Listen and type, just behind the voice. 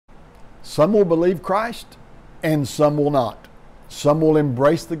Some will believe Christ and some will not. Some will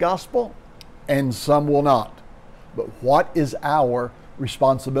embrace the gospel and some will not. But what is our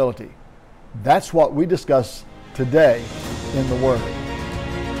responsibility? That's what we discuss today in the Word.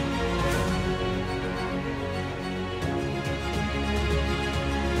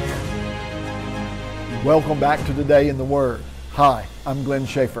 Welcome back to Today in the Word. Hi, I'm Glenn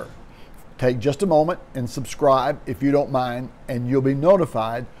Schaefer. Take just a moment and subscribe if you don't mind, and you'll be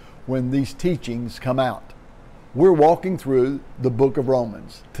notified when these teachings come out. We're walking through the book of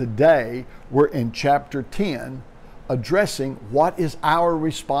Romans. Today, we're in chapter 10, addressing what is our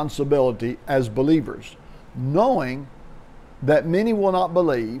responsibility as believers, knowing that many will not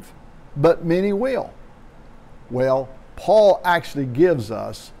believe, but many will. Well, Paul actually gives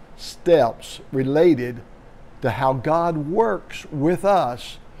us steps related to how God works with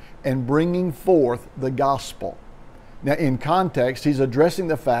us in bringing forth the gospel. Now, in context, he's addressing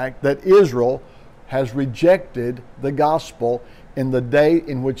the fact that Israel has rejected the gospel in the day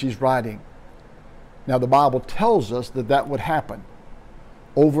in which he's writing. Now, the Bible tells us that that would happen.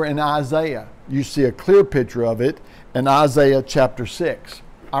 Over in Isaiah, you see a clear picture of it in Isaiah chapter 6.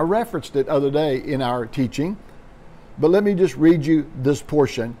 I referenced it other day in our teaching, but let me just read you this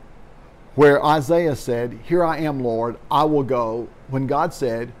portion where Isaiah said, "Here I am, Lord, I will go," when God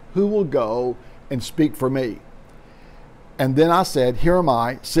said, "Who will go and speak for me?" And then I said, "Here am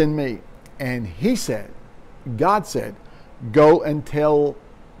I, send me." And he said, God said, "Go and tell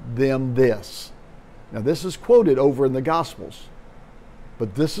them this." Now this is quoted over in the Gospels,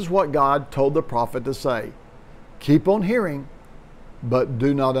 but this is what God told the prophet to say. Keep on hearing, but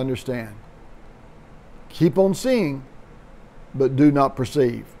do not understand. Keep on seeing, but do not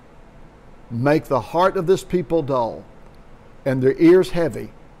perceive. Make the heart of this people dull, and their ears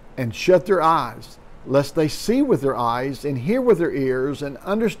heavy, and shut their eyes, lest they see with their eyes, and hear with their ears, and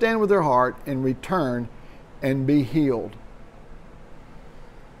understand with their heart, and return and be healed.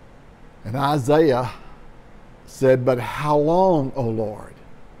 And Isaiah said, "But how long, O Lord?"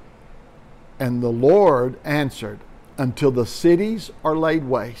 And the Lord answered, "Until the cities are laid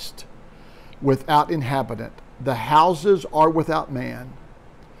waste, without inhabitant, the houses are without man,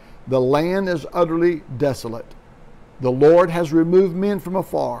 the land is utterly desolate. The Lord has removed men from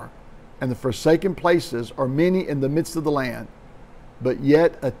afar, and the forsaken places are many in the midst of the land. But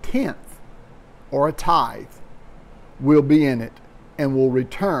yet a tenth or a tithe will be in it, and will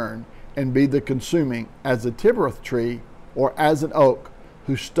return and be the consuming, as a terebinth tree or as an oak,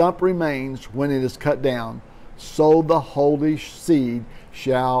 whose stump remains when it is cut down. So the holy seed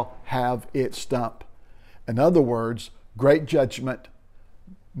shall have its stump." In other words, great judgment.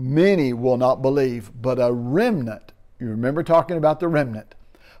 Many will not believe, but a remnant, you remember talking about the remnant,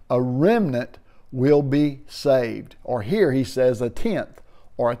 a remnant will be saved. Or here he says a tenth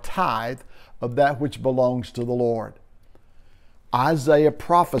or a tithe of that which belongs to the Lord. Isaiah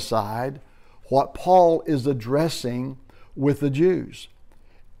prophesied what Paul is addressing with the Jews.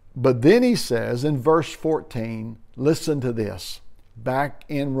 But then he says in verse 14, listen to this, back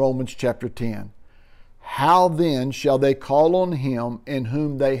in Romans chapter 10. "How then shall they call on him in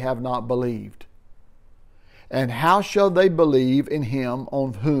whom they have not believed? And how shall they believe in him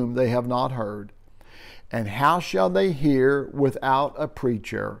on whom they have not heard? And how shall they hear without a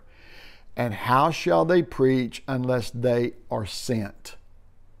preacher? And how shall they preach unless they are sent?"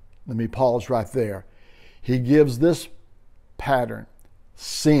 Let me pause right there. He gives this pattern.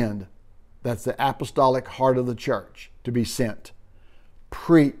 Send. That's the apostolic heart of the church, to be sent.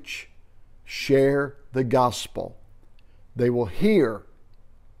 Preach. Share the gospel. They will hear.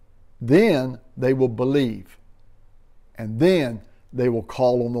 Then they will believe. And then they will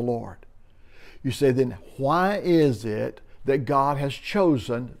call on the Lord. You say, then why is it that God has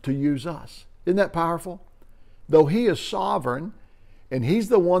chosen to use us? Isn't that powerful? Though He is sovereign and He's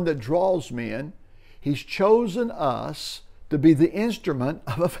the one that draws men, He's chosen us to be the instrument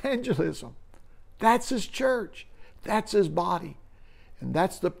of evangelism. That's His church. That's His body. And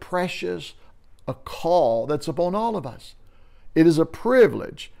that's the precious call that's upon all of us. It is a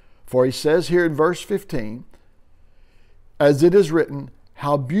privilege, for He says here in verse 15, "As it is written,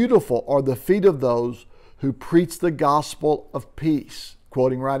 how beautiful are the feet of those who preach the gospel of peace,"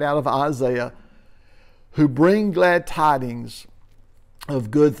 quoting right out of Isaiah, "who bring glad tidings of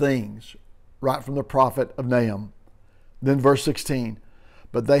good things," right from the prophet of Nahum. Then verse 16,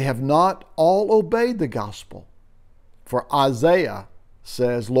 "But they have not all obeyed the gospel. For Isaiah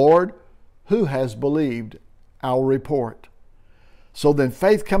says, Lord, who has believed our report? So then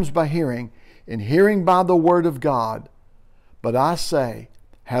faith comes by hearing, and hearing by the word of God. But I say,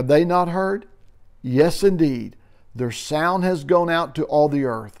 have they not heard? Yes, indeed, their sound has gone out to all the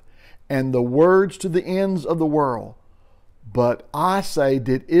earth, and the words to the ends of the world. But I say,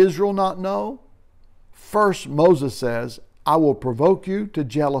 did Israel not know? First, Moses says, I will provoke you to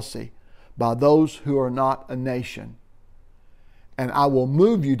jealousy by those who are not a nation, and I will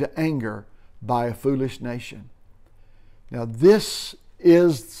move you to anger by a foolish nation. Now, this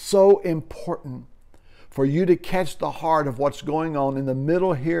is so important for you to catch the heart of what's going on in the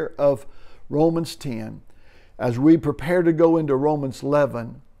middle here of Romans 10. As we prepare to go into Romans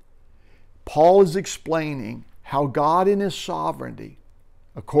 11, Paul is explaining how God in His sovereignty,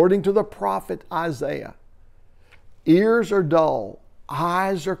 according to the prophet Isaiah, ears are dull,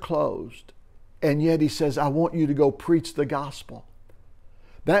 eyes are closed, and yet He says, I want you to go preach the gospel.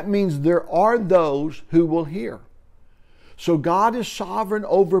 That means there are those who will hear. So God is sovereign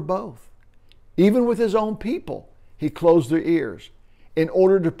over both. Even with His own people, He closed their ears in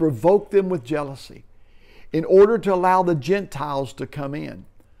order to provoke them with jealousy, in order to allow the Gentiles to come in.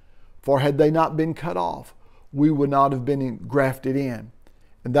 For had they not been cut off, we would not have been grafted in.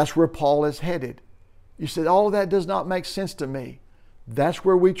 And that's where Paul is headed. You said, all of that does not make sense to me. That's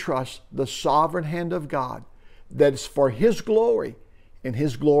where we trust the sovereign hand of God, that is for His glory and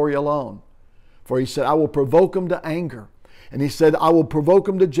His glory alone. For He said, I will provoke them to anger. And He said, I will provoke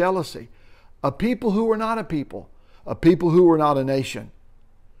them to jealousy. A people who were not a people who were not a nation.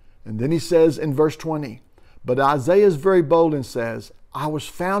 And then He says in verse 20, but Isaiah is very bold and says, I was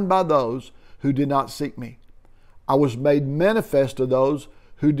found by those who did not seek me. I was made manifest to those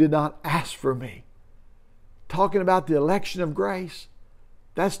who did not ask for me. Talking about the election of grace,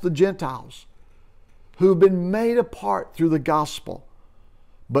 that's the Gentiles who have been made apart through the gospel.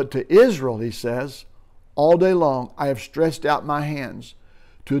 But to Israel, He says, all day long I have stretched out my hands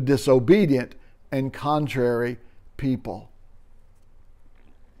to a disobedient and contrary people.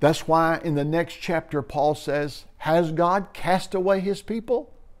 That's why in the next chapter Paul says, has God cast away His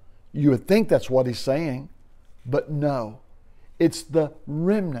people? You would think that's what he's saying, but no. It's the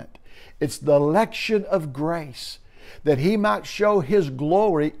remnant. It's the election of grace, that He might show His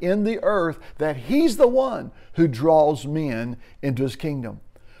glory in the earth, that He's the one who draws men into His kingdom.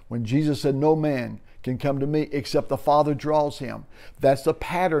 When Jesus said, no man can come to me except the Father draws him. That's the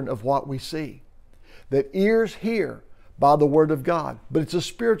pattern of what we see. That ears hear by the Word of God, but it's a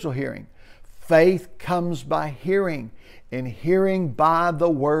spiritual hearing. Faith comes by hearing, and hearing by the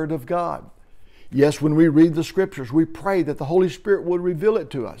Word of God. Yes, when we read the Scriptures, we pray that the Holy Spirit would reveal it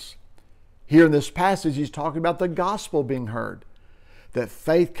to us. Here in this passage, he's talking about the gospel being heard. That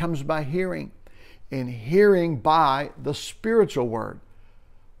faith comes by hearing, and hearing by the spiritual word.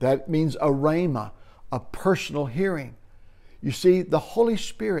 That means a rhema, a personal hearing. You see, the Holy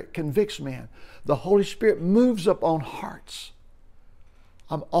Spirit convicts men. The Holy Spirit moves upon hearts.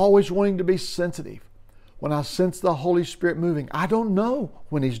 I'm always wanting to be sensitive when I sense the Holy Spirit moving. I don't know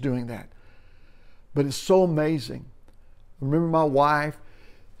when He's doing that, but it's so amazing. I remember my wife,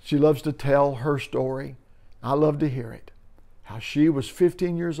 she loves to tell her story. I love to hear it. How she was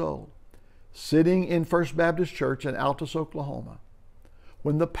 15 years old, sitting in First Baptist Church in Altus, Oklahoma,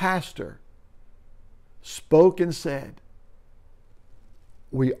 when the pastor spoke and said,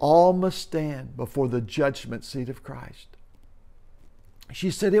 we all must stand before the judgment seat of Christ. She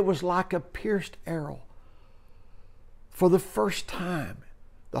said it was like a pierced arrow. For the first time,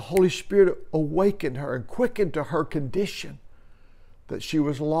 the Holy Spirit awakened her and quickened to her condition that she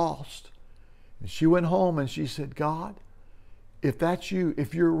was lost. And she went home and she said, God, if that's you,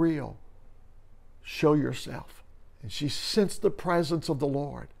 if you're real, show yourself. And she sensed the presence of the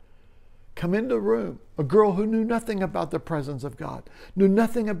Lord come into the room. A girl who knew nothing about the presence of God, knew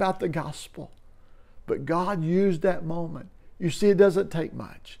nothing about the gospel. But God used that moment. You see, it doesn't take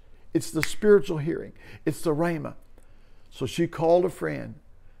much. It's the spiritual hearing. It's the rhema. So she called a friend,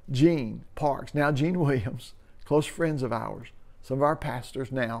 Gene Parks, now Gene Williams, close friends of ours, some of our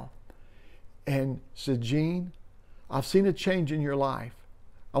pastors now, and said, Gene, I've seen a change in your life.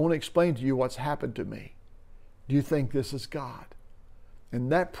 I want to explain to you what's happened to me. Do you think this is God? In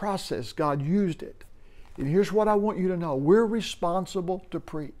that process, God used it. And here's what I want you to know. We're responsible to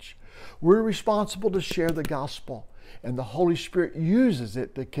preach. We're responsible to share the gospel. And the Holy Spirit uses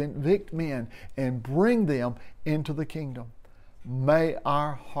it to convict men and bring them into the kingdom. May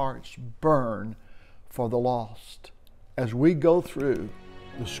our hearts burn for the lost as we go through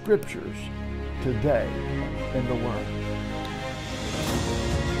the Scriptures today in the Word.